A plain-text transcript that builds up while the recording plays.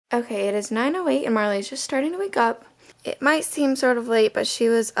Okay, it is 9:08 and Marley's just starting to wake up. It might seem sort of late, but she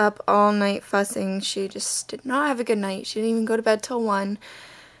was up all night fussing. She just did not have a good night. She didn't even go to bed till 1.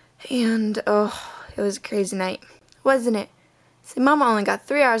 And, oh, it was a crazy night, wasn't it? See, Mama only got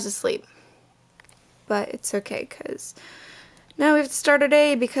 3 hours of sleep. But it's okay, because now we have to start our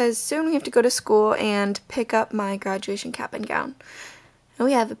day because soon we have to go to school and pick up my graduation cap and gown. And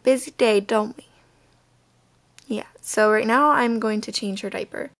we have a busy day, don't we? Yeah, so right now I'm going to change her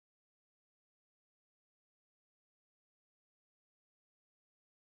diaper.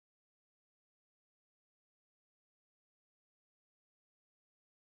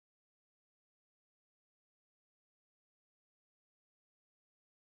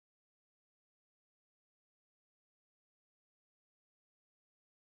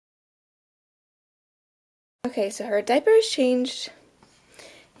 Okay, so her diaper is changed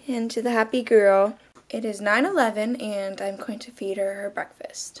into the happy girl. It is 9:11 and I'm going to feed her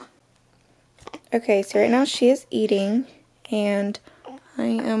breakfast. Okay, so right now she is eating and I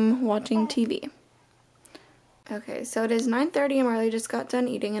am watching TV. Okay, so it is 9:30 and Marley just got done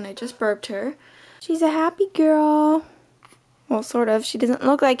eating and I just burped her. She's a happy girl. Well, sort of. She doesn't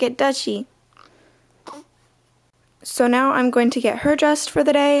look like it, does she? So now I'm going to get her dressed for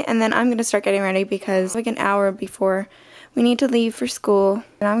the day, and then I'm going to start getting ready because like an hour before we need to leave for school.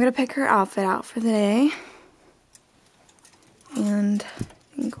 And I'm going to pick her outfit out for the day. And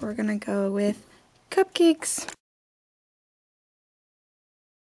I think we're going to go with cupcakes.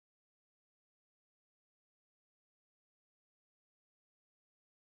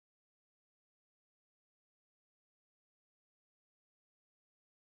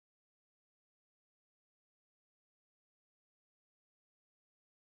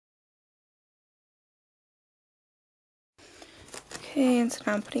 Okay, and so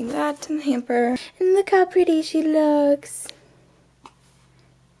now I'm putting that in the hamper. And look how pretty she looks.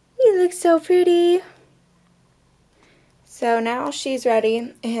 You look so pretty. So now she's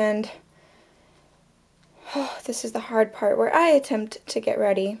ready, and this is the hard part where I attempt to get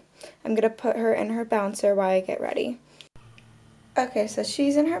ready. I'm going to put her in her bouncer while I get ready. Okay, so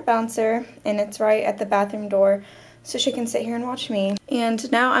she's in her bouncer, and it's right at the bathroom door, so she can sit here and watch me.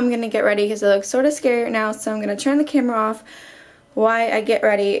 And now I'm going to get ready because it looks sort of scary right now, so I'm going to turn the camera off while I get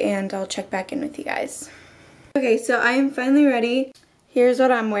ready, and I'll check back in with you guys. Okay, so I am finally ready. Here's what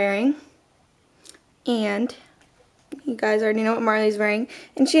I'm wearing. And you guys already know what Marley's wearing.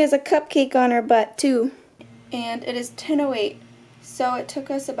 And she has a cupcake on her butt, too. And it is 10:08, so it took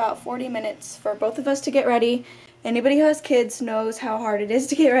us about 40 minutes for both of us to get ready. Anybody who has kids knows how hard it is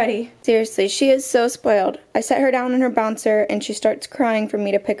to get ready. Seriously, she is so spoiled. I set her down in her bouncer, and she starts crying for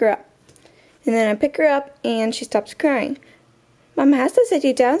me to pick her up. And then I pick her up, and she stops crying. Mama has to sit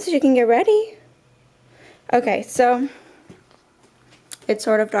you down so you can get ready. Okay, so it's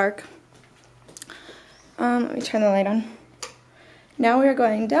sort of dark. Let me turn the light on. Now we are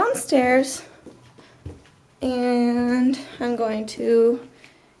going downstairs, and I'm going to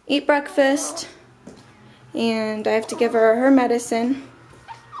eat breakfast, and I have to give her her medicine.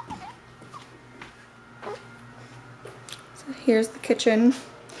 So here's the kitchen,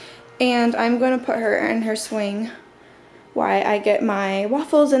 and I'm going to put her in her swing while I get my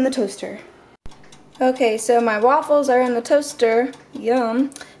waffles in the toaster. Okay, so my waffles are in the toaster.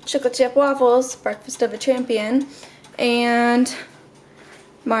 Yum. Chocolate chip waffles, breakfast of a champion. And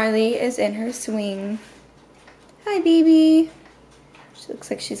Marley is in her swing. Hi, baby. She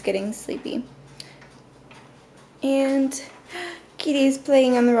looks like she's getting sleepy. And Kitty's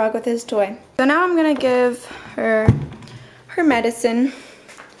playing on the rug with his toy. So now I'm gonna give her her medicine.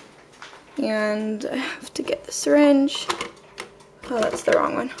 And I have to get the syringe. Oh, that's the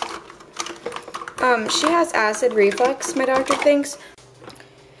wrong one. She has acid reflux, my doctor thinks.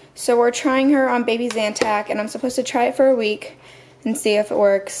 So we're trying her on baby Zantac, and I'm supposed to try it for a week and see if it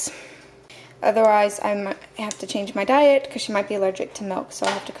works. Otherwise, I might have to change my diet because she might be allergic to milk, so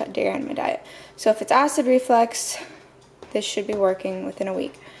I'll have to cut dairy out of my diet. So if it's acid reflux, this should be working within a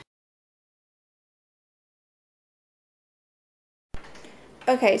week.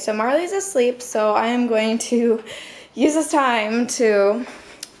 Okay, so Marley's asleep, so I am going to use this time to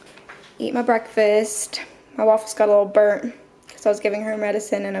eat my breakfast. My waffles got a little burnt because I was giving her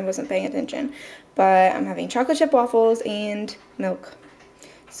medicine and I wasn't paying attention. But I'm having chocolate chip waffles and milk.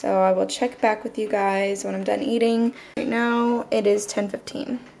 So I will check back with you guys when I'm done eating. Right now it is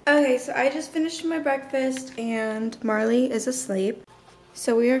 10:15. Okay, so I just finished my breakfast and Marley is asleep.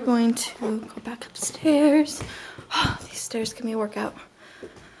 So we are going to go back upstairs. Oh, these stairs give me a workout.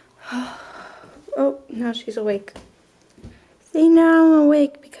 Oh, now she's awake. See, now I'm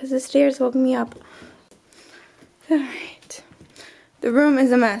awake because the stairs woke me up. Alright. The room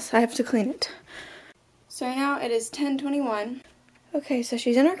is a mess. I have to clean it. So right now it is 10:21. Okay, so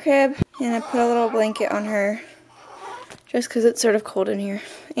she's in her crib, and I put a little blanket on her just because it's sort of cold in here.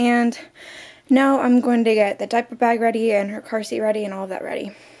 And now I'm going to get the diaper bag ready and her car seat ready and all of that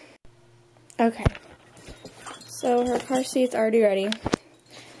ready. Okay, so her car seat's already ready.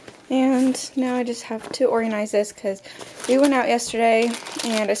 And now I just have to organize this because we went out yesterday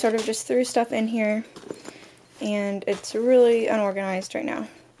and I sort of just threw stuff in here and it's really unorganized right now.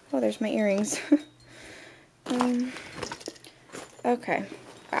 Oh, there's my earrings. Okay,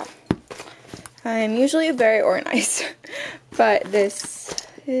 wow. I'm usually very organized, but this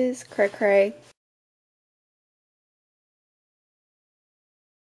is cray-cray.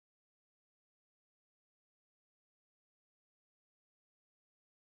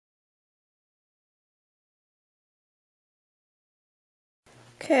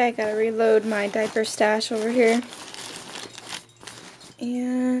 Okay, I gotta reload my diaper stash over here.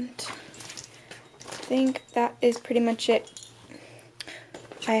 And I think that is pretty much it.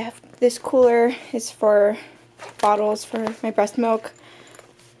 I have this cooler is for bottles for my breast milk.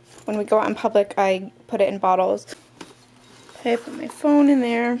 When we go out in public, I put it in bottles. Okay, I put my phone in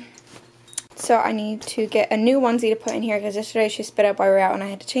there. So I need to get a new onesie to put in here because yesterday she spit up while we were out and I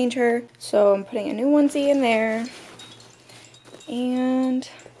had to change her. So I'm putting a new onesie in there. And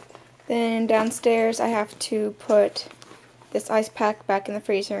then downstairs I have to put this ice pack back in the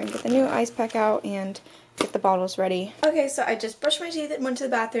freezer and get the new ice pack out and get the bottles ready. Okay, so I just brushed my teeth and went to the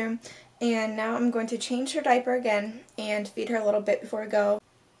bathroom, and now I'm going to change her diaper again and feed her a little bit before we go.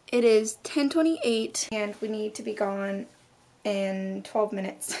 It is 10:28 and we need to be gone in 12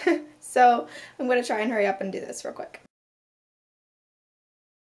 minutes. So I'm going to try and hurry up and do this real quick.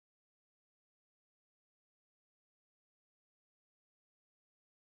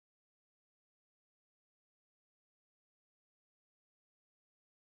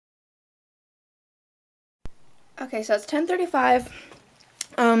 Okay, so it's 10:35.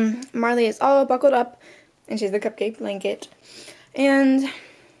 Marley is all buckled up and she's the cupcake blanket. And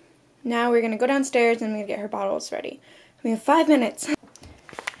now we're going to go downstairs and we're going to get her bottles ready. We have 5 minutes.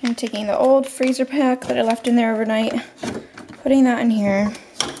 I'm taking the old freezer pack that I left in there overnight, putting that in here,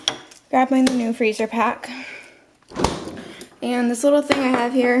 grabbing the new freezer pack. And this little thing I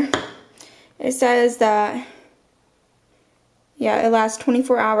have here, it says that, yeah, it lasts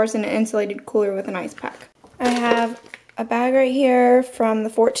 24 hours in an insulated cooler with an ice pack. I have a bag right here from the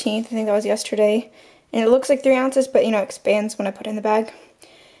 14th, I think that was yesterday, and it looks like 3 ounces, but you know, it expands when I put it in the bag.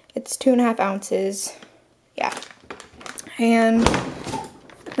 It's 2.5 ounces, yeah. And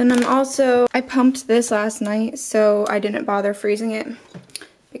then I pumped this last night, so I didn't bother freezing it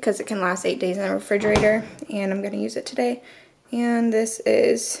because it can last 8 days in the refrigerator, and I'm going to use it today. And this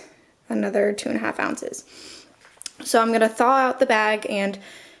is another 2.5 ounces. So I'm going to thaw out the bag and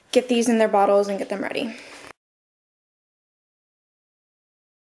get these in their bottles and get them ready.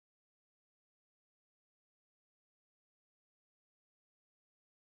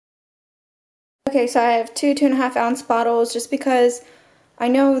 Okay, so I have two 2.5 ounce bottles just because I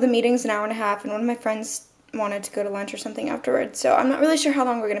know the meeting's an hour and a half and one of my friends wanted to go to lunch or something afterwards. So I'm not really sure how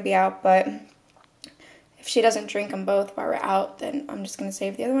long we're going to be out, but if she doesn't drink them both while we're out, then I'm just going to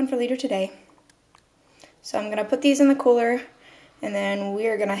save the other one for later today. So I'm going to put these in the cooler and then we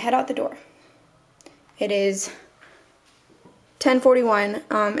are going to head out the door. It is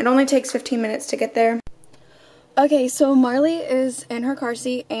 10:41. It only takes 15 minutes to get there. Okay, so Marley is in her car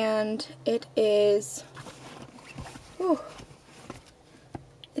seat and it is,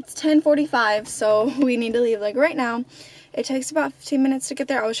 it's 10:45, so we need to leave like right now. It takes about 15 minutes to get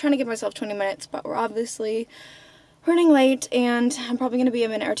there. I was trying to give myself 20 minutes, but we're obviously running late and I'm probably going to be a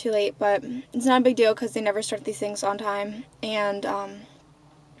minute or two late, but it's not a big deal because they never start these things on time. And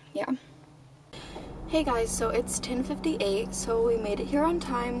yeah. Hey guys, so it's 10:58, so we made it here on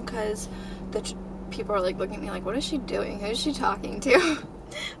time because people are like looking at me like, what is she doing? Who is she talking to?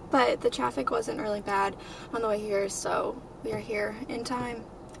 But the traffic wasn't really bad on the way here, so we are here in time.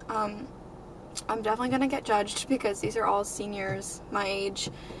 I'm definitely gonna get judged because these are all seniors my age,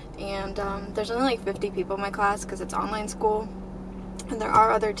 and there's only like 50 people in my class because it's online school, and there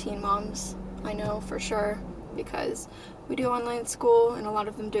are other teen moms, I know for sure, because we do online school and a lot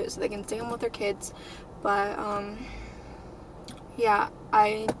of them do it so they can stay home with their kids. But yeah,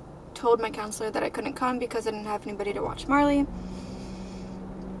 I told my counselor that I couldn't come because I didn't have anybody to watch Marley,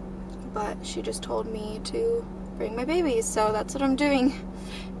 but she just told me to bring my babies, so that's what I'm doing.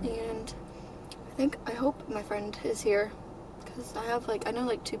 And I hope my friend is here because I know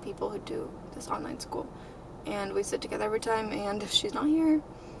like 2 people who do this online school and we sit together every time, and if she's not here,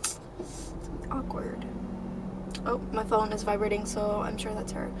 it's awkward. Oh, my phone is vibrating, so I'm sure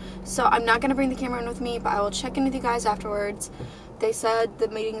that's her. So I'm not going to bring the camera in with me, but I will check in with you guys afterwards. They said the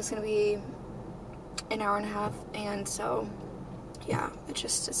meeting is going to be an hour and a half, and so yeah, it's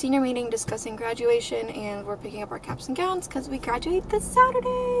just a senior meeting discussing graduation, and we're picking up our caps and gowns because we graduate this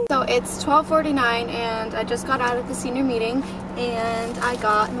Saturday. So it's 12:49 and I just got out of the senior meeting and I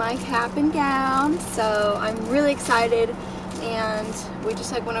got my cap and gown, so I'm really excited. And we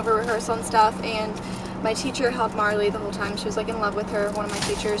just like went over rehearsal and stuff, and my teacher held Marley the whole time. She was like in love with her, one of my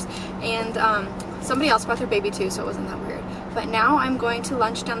teachers, and somebody else brought their baby too, so it wasn't that weird. But now I'm going to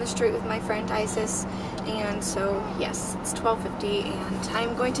lunch down the street with my friend Isis, and so yes, it's 12:50 and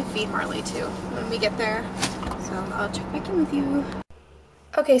I'm going to feed Marley too when we get there, so I'll check back in with you.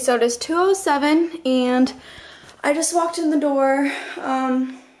 Okay, so it is 2:07 and I just walked in the door.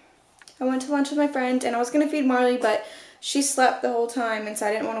 I went to lunch with my friend and I was gonna feed Marley, but she slept the whole time, and so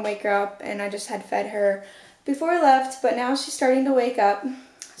I didn't want to wake her up, and I just had fed her before I left, but now she's starting to wake up.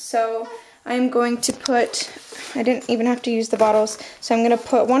 So I'm going to put, I didn't even have to use the bottles, so I'm going to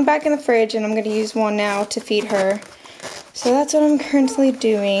put one back in the fridge, and I'm going to use one now to feed her. So that's what I'm currently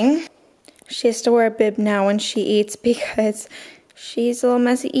doing. She has to wear a bib now when she eats because she's a little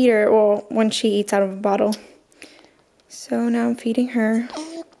messy eater, well, when she eats out of a bottle. So now I'm feeding her.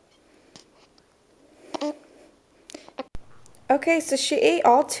 Okay, so she ate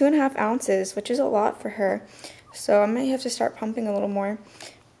all 2.5 ounces, which is a lot for her. So I might have to start pumping a little more.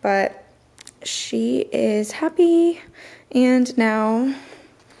 But she is happy. And now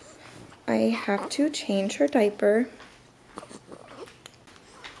I have to change her diaper.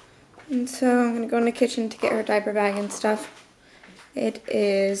 And so I'm going to go in the kitchen to get her diaper bag and stuff. It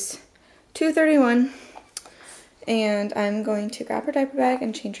is 2:31. And I'm going to grab her diaper bag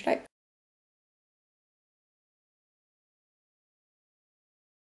and change her diaper.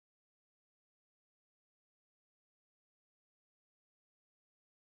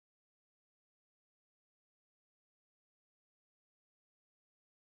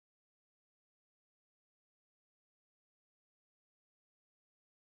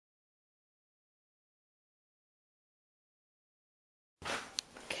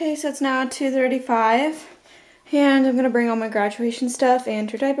 Okay, so it's now 2:35, and I'm going to bring all my graduation stuff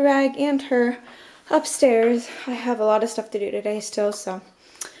and her diaper bag and her upstairs. I have a lot of stuff to do today still, so.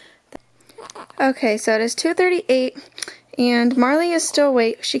 Okay, so it is 2:38, and Marley is still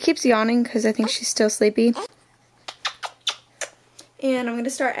awake. She keeps yawning because I think she's still sleepy. And I'm going to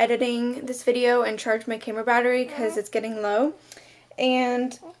start editing this video and charge my camera battery because it's getting low.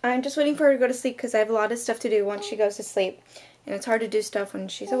 And I'm just waiting for her to go to sleep because I have a lot of stuff to do once she goes to sleep. And it's hard to do stuff when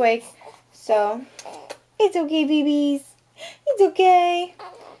she's awake. So, it's okay, babies. It's okay.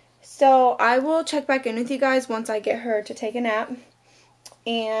 So, I will check back in with you guys once I get her to take a nap.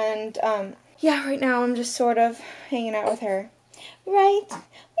 And, yeah, right now I'm just sort of hanging out with her. Right?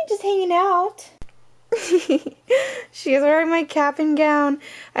 We're just hanging out. She is wearing my cap and gown.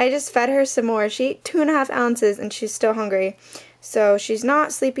 I just fed her some more. She ate 2.5 ounces and she's still hungry. So, she's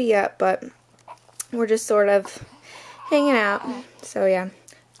not sleepy yet, but we're just sort of hanging out. So yeah,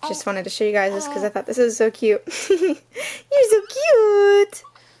 just wanted to show you guys this because I thought this was so cute. You're so cute.